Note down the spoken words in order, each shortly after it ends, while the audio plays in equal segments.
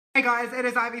Hey guys, it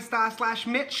is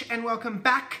Ivy_Mitch and welcome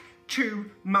back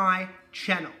to my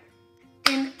channel.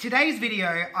 In today's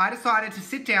video, I decided to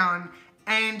sit down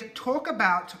and talk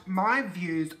about my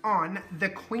views on the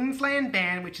Queensland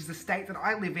ban, which is the state that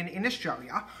I live in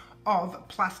Australia, of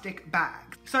plastic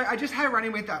bags. So I just had a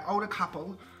run-in with an older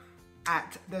couple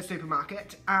at the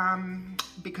supermarket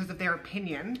because of their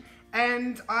opinion,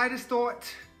 and I just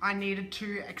thought I needed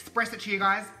to express it to you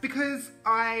guys because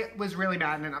I was really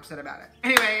mad and upset about it.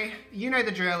 Anyway, you know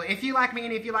the drill. If you like me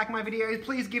and if you like my videos,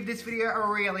 please give this video a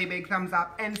really big thumbs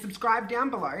up and subscribe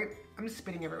down below. I'm just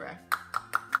spitting everywhere.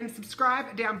 And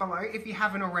subscribe down below if you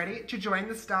haven't already to join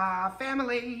the Star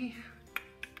family.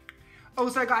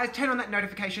 Also guys, turn on that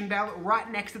notification bell right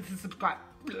next to the subscribe.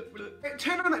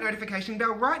 Turn on that notification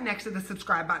bell right next to the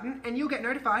subscribe button and you'll get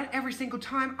notified every single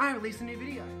time I release a new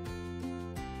video.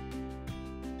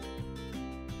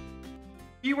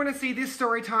 If you want to see this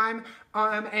story time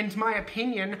and my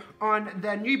opinion on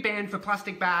the new ban for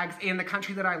plastic bags in the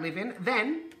country that I live in,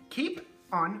 then keep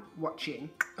on watching.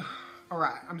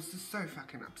 Alright, I'm just so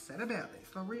fucking upset about this.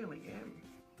 I really am.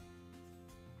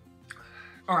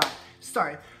 Alright,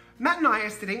 so Matt and I are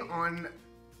sitting on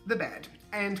the bed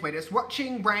and we're just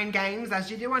watching brain games as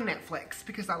you do on Netflix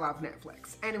because I love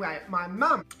Netflix. Anyway, my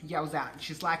mum yells out and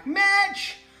she's like,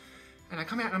 Mitch! And I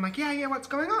come out and I'm like, yeah, what's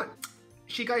going on?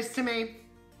 She goes to me,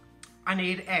 I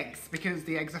need eggs because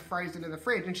the eggs are frozen in the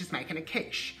fridge and she's making a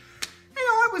quiche. And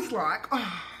I was like,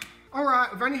 oh, all right,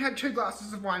 we've only had 2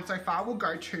 glasses of wine so far. We'll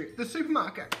go to the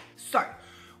supermarket. So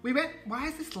we went, why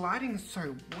is this lighting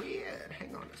so weird?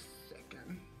 Hang on a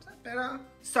second, is that better?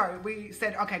 So we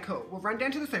said, okay, cool. We'll run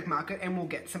down to the supermarket and we'll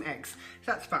get some eggs.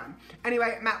 So that's fun.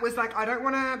 Anyway, Matt was like, I don't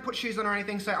want to put shoes on or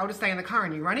anything, so I'll just stay in the car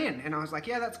and you run in. And I was like,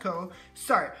 yeah, that's cool.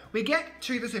 So we get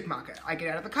to the supermarket. I get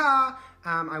out of the car.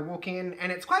 I walk in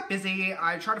and it's quite busy.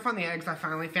 I try to find the eggs. I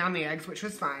finally found the eggs, which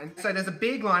was fine. So there's a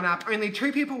big lineup, only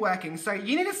 2 people working. So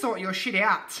you need to sort your shit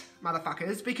out,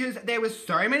 motherfuckers, because there was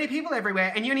so many people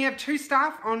everywhere and you only have 2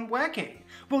 staff on working.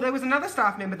 Well, there was another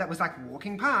staff member that was like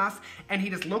walking past and he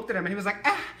just looked at him and he was like,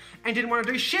 and didn't want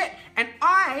to do shit. And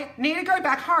I need to go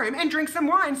back home and drink some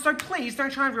wine. So please don't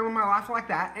try and ruin my life like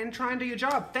that and try and do your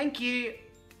job. Thank you.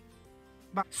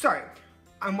 So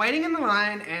I'm waiting in the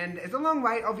line and it's a long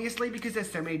wait obviously because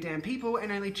there's so many damn people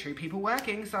and only 2 people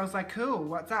working. So I was like, cool,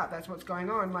 what's up? That's what's going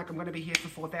on. Like I'm gonna be here for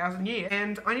 4,000 years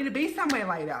and I need to be somewhere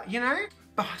later, you know?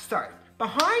 So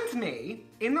behind me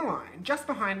in the line, just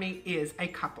behind me is a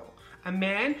couple, a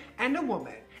man and a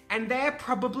woman. And they're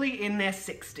probably in their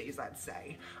 60s, I'd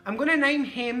say. I'm gonna name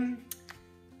him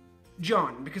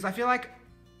John because I feel like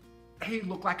he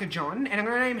looked like a John, and I'm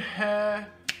gonna name her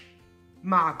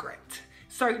Margaret.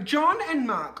 So John and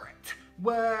Margaret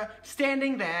were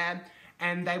standing there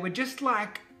and they were just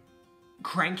like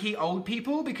cranky old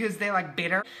people because they're like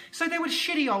bitter. So they were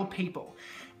shitty old people.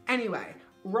 Anyway,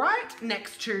 right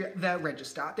next to the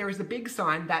register, there is a big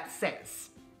sign that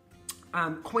says,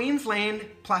 Queensland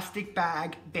plastic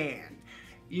bag ban.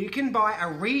 You can buy a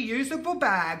reusable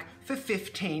bag for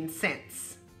 15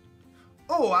 cents.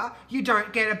 Or you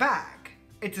don't get a bag.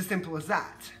 It's as simple as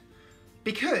that.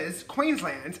 Because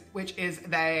Queensland, which is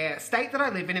the state that I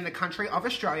live in the country of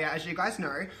Australia, as you guys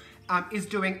know, is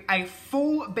doing a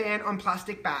full ban on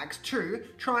plastic bags to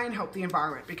try and help the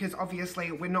environment because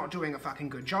obviously we're not doing a fucking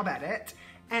good job at it.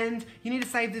 And you need to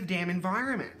save the damn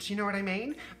environment, you know what I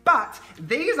mean? But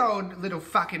these old little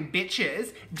fucking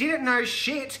bitches didn't know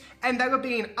shit and they were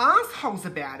being assholes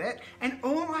about it. And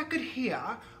all I could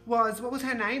hear was, what was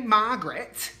her name?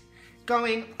 Margaret,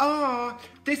 going, oh,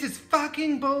 this is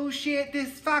fucking bullshit.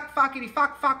 This fuckity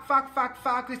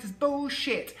fuck, this is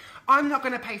bullshit. I'm not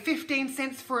gonna pay 15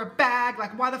 cents for a bag.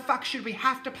 Like, why the fuck should we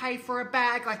have to pay for a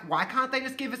bag? Like, why can't they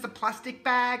just give us a plastic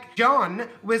bag? John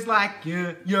was like,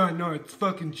 yeah, no, it's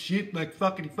fucking shit. Like,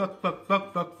 fuckity fuck.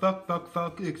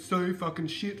 It's so fucking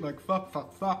shit. Like,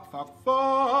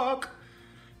 fuck.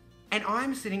 And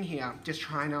I'm sitting here just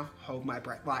trying to hold my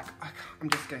breath. Like, I'm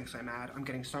just getting so mad. I'm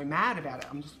getting so mad about it.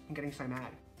 I'm getting so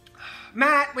mad.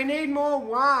 Matt, we need more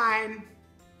wine.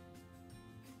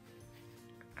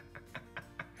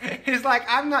 He's like,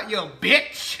 I'm not your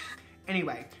bitch.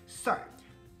 Anyway, so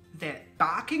they're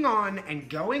barking on and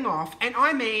going off, and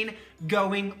I mean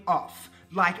going off.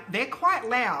 Like, they're quite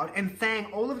loud and saying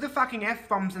all of the fucking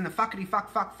F-bombs and the fuckity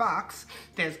fucks.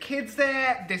 There's kids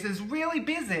there. This is really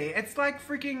busy. It's like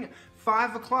freaking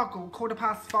 5 o'clock or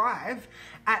 5:15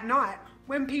 at night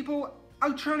when people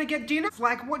I'm trying to get dinner.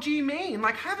 Like, what do you mean?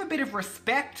 Like, have a bit of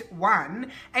respect,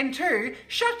 one, and two,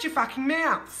 shut your fucking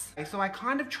mouths. So I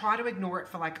kind of try to ignore it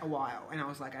for like a while, and I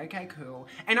was like, okay, cool.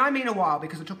 And I mean a while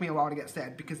because it took me a while to get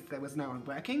said because there was no one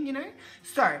working, you know?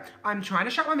 So I'm trying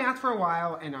to shut my mouth for a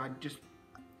while, and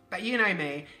but you know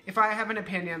me, if I have an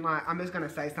opinion, like, I'm just gonna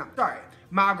say something. So,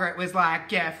 Margaret was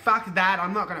like, yeah, fuck that,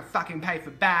 I'm not gonna fucking pay for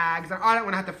bags, and I don't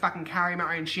wanna have to fucking carry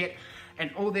my own shit,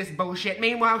 and all this bullshit.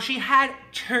 Meanwhile, she had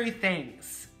two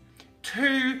things.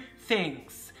 Two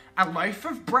things. A loaf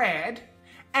of bread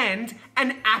and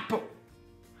an apple.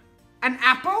 An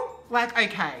apple? Like,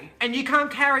 okay. And you can't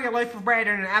carry a loaf of bread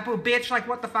and an apple, bitch. Like,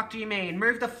 what the fuck do you mean?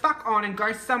 Move the fuck on and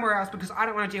go somewhere else because I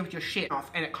don't want to deal with your shit.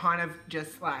 And it kind of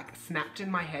just, like, snapped in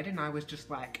my head and I was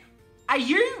just like, are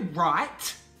you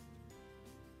right?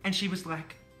 And she was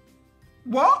like,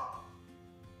 what?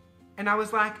 And I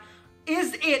was like,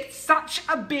 is it such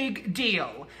a big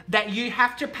deal that you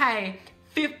have to pay,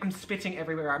 I'm spitting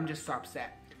everywhere, I'm just so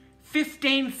upset,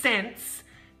 15 cents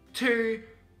to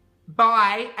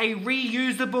buy a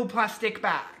reusable plastic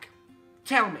bag?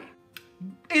 Tell me,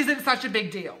 is it such a big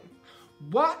deal?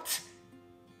 What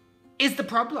is the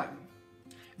problem?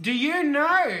 Do you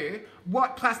know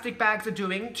what plastic bags are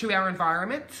doing to our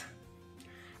environment?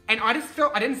 And I just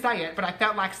felt, I didn't say it, but I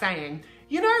felt like saying,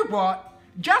 you know what?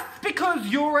 Just because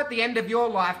you're at the end of your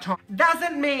lifetime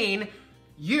doesn't mean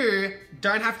you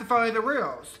don't have to follow the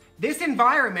rules. This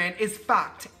environment is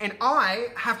fucked and I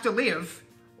have to live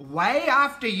way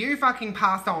after you fucking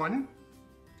pass on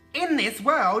in this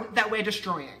world that we're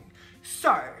destroying.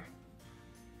 So,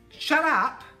 shut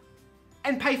up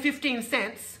and pay 15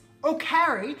 cents or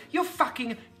carry your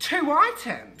fucking 2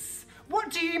 items.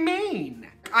 What do you mean?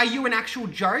 Are you an actual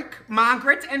joke,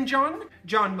 Margaret and John?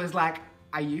 John was like,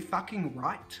 are you fucking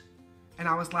right? And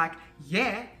I was like,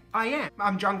 yeah, I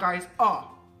am. John goes, oh,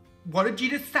 what did you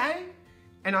just say?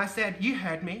 And I said, you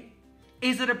heard me.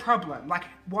 Is it a problem? Like,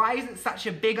 why is it such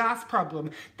a big ass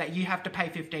problem that you have to pay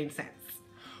 15 cents?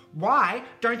 Why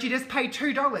don't you just pay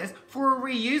 $2 for a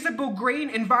reusable green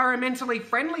environmentally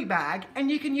friendly bag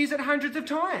and you can use it hundreds of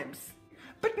times?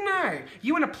 But no,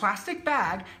 you want a plastic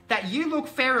bag that you look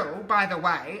feral, by the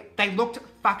way. They looked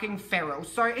fucking feral,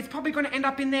 so it's probably gonna end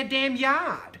up in their damn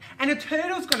yard. And a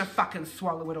turtle's gonna fucking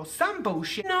swallow it or some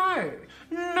bullshit. No,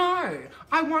 no,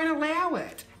 I won't allow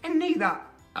it. And neither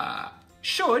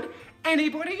should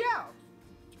anybody else.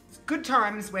 It's good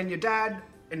times when your dad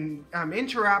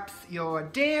interrupts your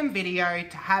damn video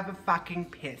to have a fucking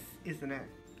piss, isn't it?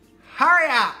 Hurry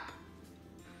up!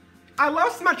 I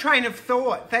lost my train of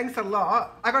thought. Thanks a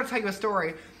lot. I gotta tell you a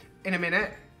story in a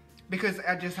minute because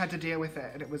I just had to deal with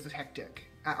it and it was hectic.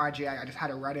 At IGA, I just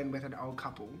had a run-in with an old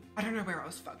couple. I don't know where I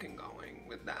was fucking going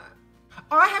with that.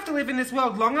 I have to live in this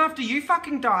world long after you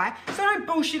fucking die, so don't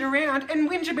bullshit around and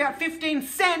whinge about 15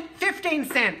 cent. 15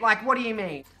 cent, like what do you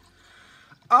mean?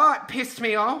 Oh, it pissed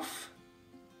me off.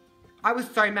 I was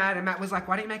so mad and Matt was like,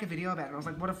 why don't you make a video about it? And I was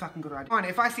like, what a fucking good idea.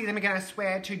 If I see them again, I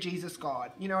swear to Jesus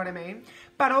God. You know what I mean?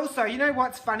 But also, you know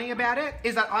what's funny about it?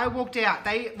 Is that I walked out.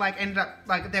 They like ended up,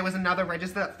 like there was another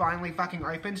register that finally fucking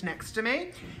opened next to me.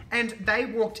 And they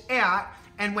walked out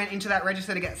and went into that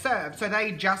register to get served. So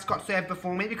they just got served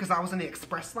before me because I was in the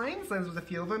express lane. So there was a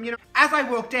few of them, you know. As I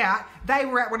walked out, they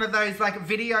were at one of those like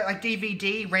video, like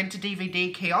DVD, rent to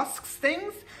DVD kiosks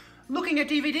things, looking at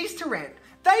DVDs to rent.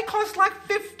 They cost like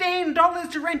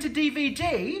 $15 to rent a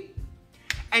DVD,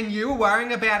 and you were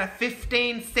worrying about a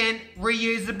 15 cent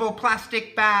reusable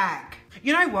plastic bag.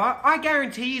 You know what? I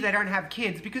guarantee you they don't have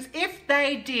kids, because if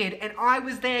they did and I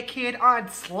was their kid,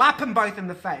 I'd slap them both in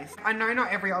the face. I know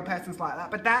not every old person's like that,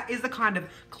 but that is the kind of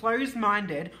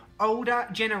closed-minded, older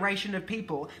generation of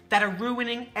people that are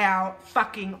ruining our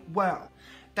fucking world.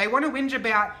 They want to whinge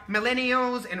about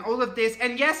millennials and all of this.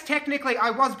 And yes, technically,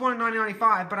 I was born in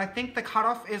 1995, but I think the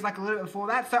cutoff is like a little bit before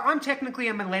that. So I'm technically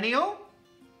a millennial.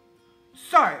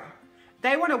 So,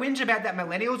 they want to whinge about that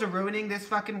millennials are ruining this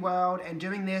fucking world and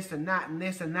doing this and that and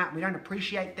this and that. We don't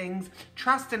appreciate things.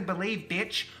 Trust and believe,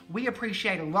 bitch. We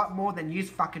appreciate a lot more than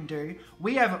yous fucking do.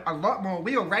 We have a lot more.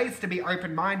 We were raised to be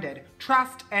open-minded.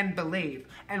 Trust and believe.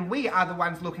 And we are the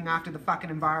ones looking after the fucking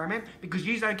environment because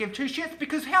yous don't give two shits,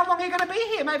 because how long are you going to be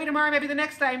here? Maybe tomorrow, maybe the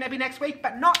next day, maybe next week,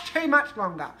 but not too much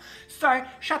longer. So,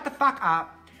 shut the fuck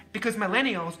up, because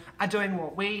millennials are doing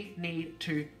what we need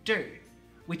to do,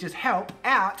 which is help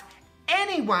out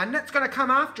anyone that's going to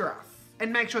come after us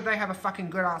and make sure they have a fucking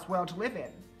good ass world to live in.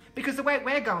 Because the way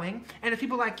we're going, and it's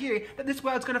people like you, that this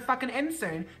world's going to fucking end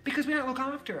soon because we don't look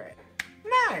after it.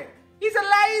 No,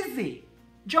 you're lazy.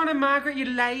 John and Margaret, you're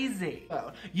lazy.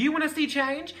 Well, you want to see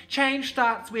change? Change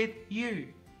starts with you.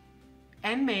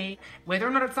 and me, whether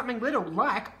or not it's something little,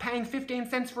 like paying 15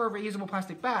 cents for a reusable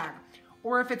plastic bag,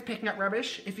 or if it's picking up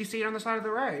rubbish if you see it on the side of the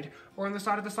road, or on the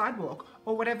side of the sidewalk,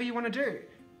 or whatever you want to do.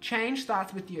 Change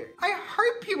starts with you. I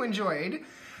hope you enjoyed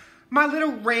my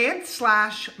little rant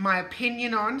slash my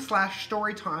opinion on slash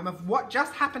story time of what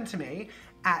just happened to me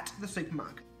at the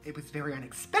supermarket. It was very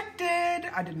unexpected,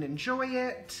 I didn't enjoy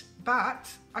it,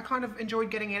 but I kind of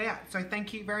enjoyed getting it out. So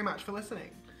thank you very much for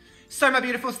listening. So my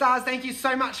beautiful stars, thank you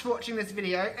so much for watching this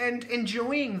video and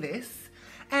enjoying this.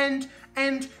 And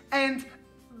is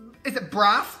it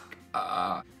brass?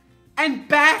 And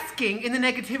basking in the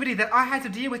negativity that I had to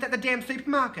deal with at the damn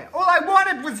supermarket. All I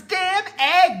wanted was damn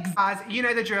eggs! Guys, you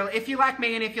know the drill. If you like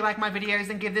me and if you like my videos,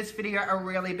 then give this video a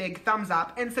really big thumbs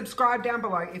up and subscribe down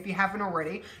below if you haven't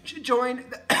already to join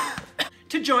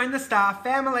the Star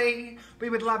family.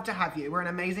 We would love to have you. We're an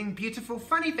amazing, beautiful,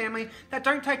 funny family that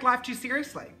don't take life too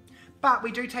seriously. But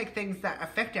we do take things that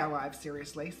affect our lives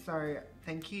seriously. So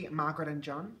thank you, Margaret and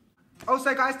John.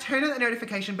 Also guys, turn on the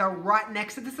notification bell right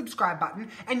next to the subscribe button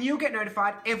and you'll get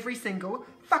notified every single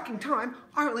fucking time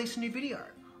I release a new video.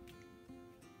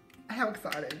 How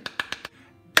exciting.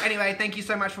 Anyway, thank you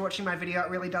so much for watching my video.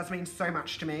 It really does mean so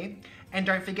much to me. And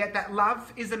don't forget that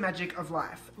love is the magic of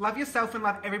life. Love yourself and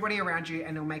love everybody around you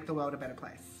and it'll make the world a better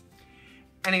place.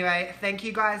 Anyway, thank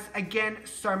you guys again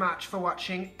so much for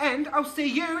watching and I'll see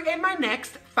you in my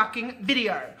next fucking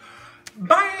video.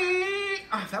 Bye!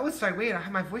 Oh, that was so weird.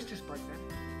 My voice just broke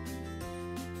then.